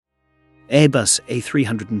Airbus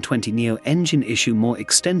A320neo engine issue more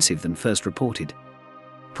extensive than first reported.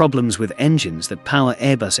 Problems with engines that power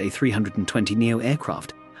Airbus A320neo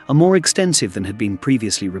aircraft are more extensive than had been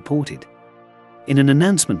previously reported. In an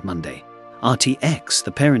announcement Monday, RTX,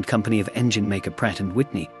 the parent company of engine maker Pratt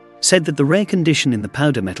Whitney, said that the rare condition in the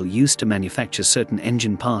powder metal used to manufacture certain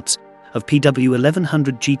engine parts of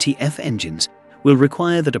PW1100 GTF engines will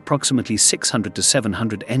require that approximately 600 to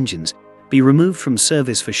 700 engines be removed from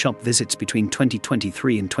service for shop visits between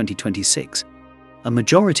 2023 and 2026. A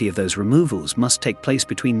majority of those removals must take place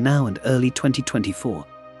between now and early 2024.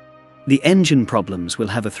 The engine problems will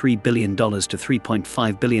have a $3 billion to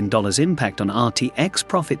 $3.5 billion impact on RTX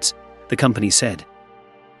profits, the company said.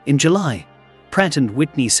 In July, Pratt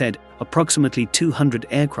Whitney said approximately 200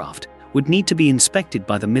 aircraft would need to be inspected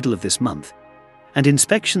by the middle of this month, and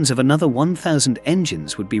inspections of another 1,000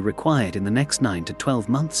 engines would be required in the next 9 to 12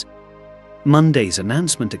 months. Monday's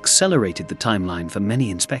announcement accelerated the timeline for many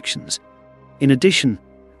inspections. In addition,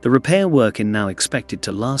 the repair work is now expected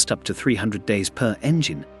to last up to 300 days per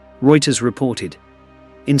engine, Reuters reported,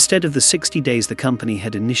 instead of the 60 days the company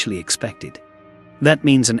had initially expected. That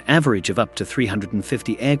means an average of up to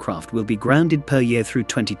 350 aircraft will be grounded per year through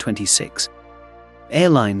 2026.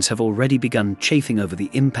 Airlines have already begun chafing over the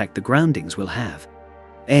impact the groundings will have.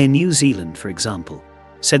 Air New Zealand, for example,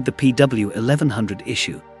 said the PW1100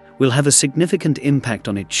 issue will have a significant impact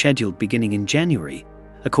on its schedule beginning in January,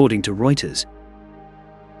 according to Reuters.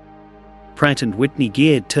 Pratt Whitney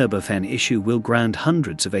geared turbofan issue will ground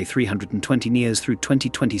hundreds of A320neos through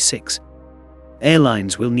 2026.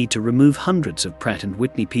 Airlines will need to remove hundreds of Pratt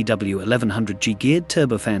Whitney PW1100G geared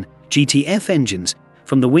turbofan GTF engines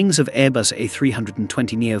from the wings of Airbus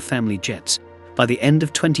A320neo family jets by the end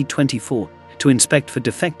of 2024 to inspect for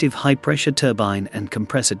defective high-pressure turbine and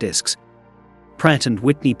compressor discs. Pratt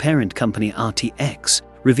Whitney parent company RTX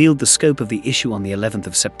revealed the scope of the issue on the 11th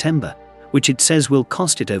of September, which it says will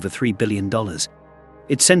cost it over $3 billion.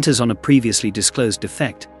 It centers on a previously disclosed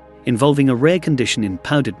defect involving a rare condition in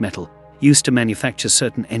powdered metal used to manufacture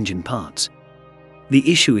certain engine parts.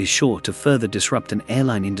 The issue is sure to further disrupt an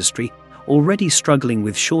airline industry already struggling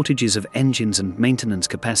with shortages of engines and maintenance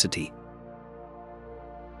capacity.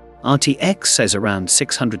 RTX says around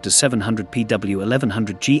 600 to 700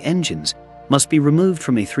 PW1100G engines must be removed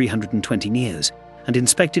from A320neos and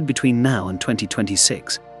inspected between now and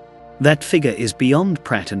 2026. That figure is beyond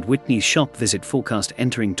Pratt Whitney's shop visit forecast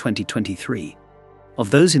entering 2023.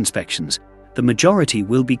 Of those inspections, the majority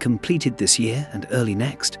will be completed this year and early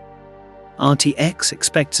next. RTX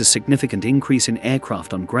expects a significant increase in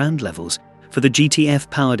aircraft on ground levels for the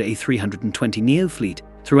GTF-powered A320neo fleet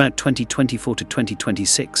throughout 2024 to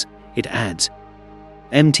 2026, it adds.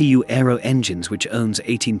 MTU Aero Engines, which owns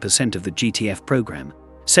 18% of the GTF program,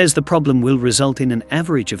 says the problem will result in an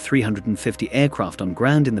average of 350 aircraft on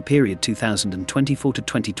ground in the period 2024 to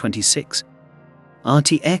 2026.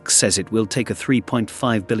 RTX says it will take a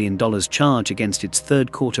 $3.5 billion charge against its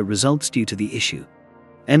third quarter results due to the issue.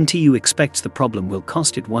 MTU expects the problem will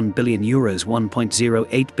cost it €1 billion,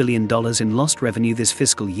 $1.08 billion in lost revenue this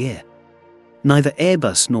fiscal year. Neither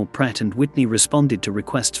Airbus nor Pratt Whitney responded to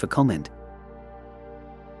requests for comment.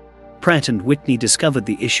 Pratt Whitney discovered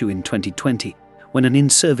the issue in 2020 when an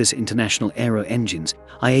in-service International Aero Engines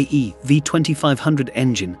IAE V2500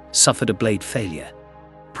 engine suffered a blade failure.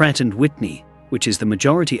 Pratt Whitney, which is the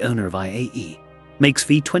majority owner of IAE, makes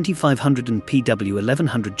V2500 and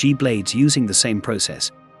PW1100G blades using the same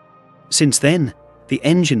process. Since then, the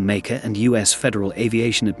engine maker and U.S. Federal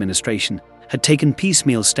Aviation Administration had taken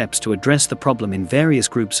piecemeal steps to address the problem in various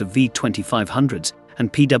groups of V2500s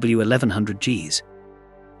and PW1100Gs.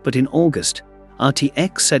 But in August,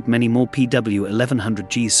 RTX said many more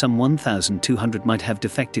PW1100Gs, some 1,200, might have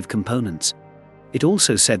defective components. It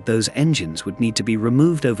also said those engines would need to be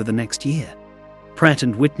removed over the next year. Pratt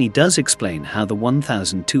Whitney does explain how the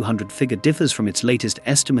 1,200 figure differs from its latest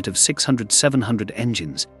estimate of 600-700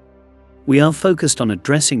 engines. We are focused on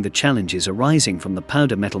addressing the challenges arising from the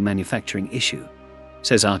powder metal manufacturing issue,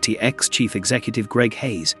 says RTX Chief Executive Greg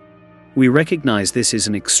Hayes. We recognize this is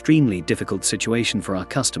an extremely difficult situation for our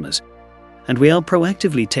customers, and we are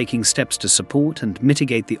proactively taking steps to support and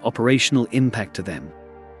mitigate the operational impact to them.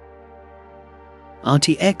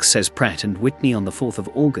 RTX says Pratt Whitney on the 4th of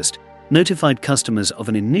August notified customers of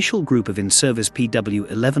an initial group of in-service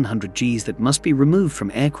PW1100Gs that must be removed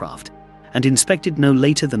from aircraft and inspected no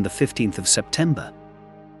later than the 15th of September.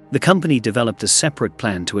 The company developed a separate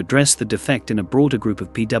plan to address the defect in a broader group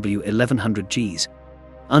of PW1100Gs.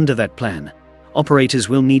 Under that plan, operators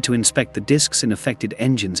will need to inspect the discs in affected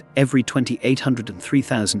engines every 2,800 and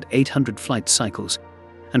 3,800 flight cycles,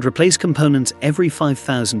 and replace components every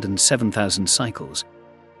 5,000 and 7,000 cycles.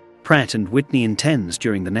 Pratt Whitney intends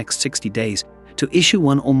during the next 60 days to issue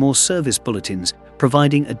one or more service bulletins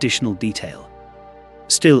providing additional detail.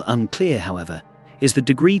 Still unclear, however, is the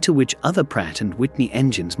degree to which other Pratt Whitney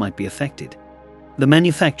engines might be affected. The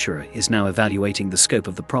manufacturer is now evaluating the scope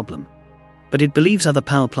of the problem, but it believes other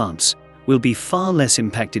power plants will be far less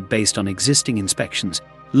impacted based on existing inspections,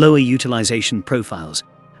 lower utilization profiles,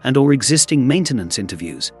 and/or existing maintenance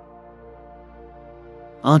interviews.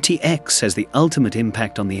 RTX says the ultimate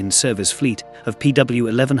impact on the in-service fleet of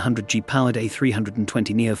PW1100G-powered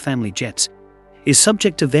A320neo family jets is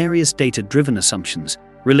subject to various data-driven assumptions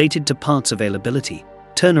related to parts availability,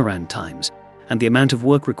 turnaround times, and the amount of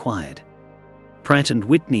work required. Pratt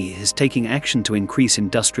Whitney is taking action to increase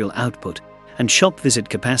industrial output and shop visit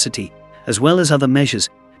capacity, as well as other measures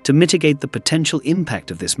to mitigate the potential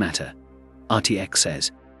impact of this matter, RTX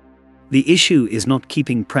says. The issue is not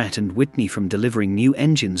keeping Pratt Whitney from delivering new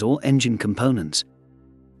engines or engine components.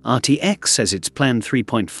 RTX says its planned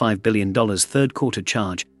 $3.5 billion third-quarter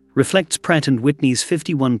charge reflects Pratt Whitney's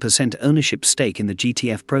 51% ownership stake in the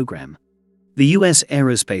GTF program. The U.S.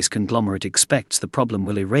 aerospace conglomerate expects the problem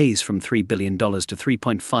will erase from $3 billion to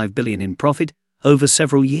 $3.5 billion in profit over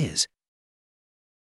several years.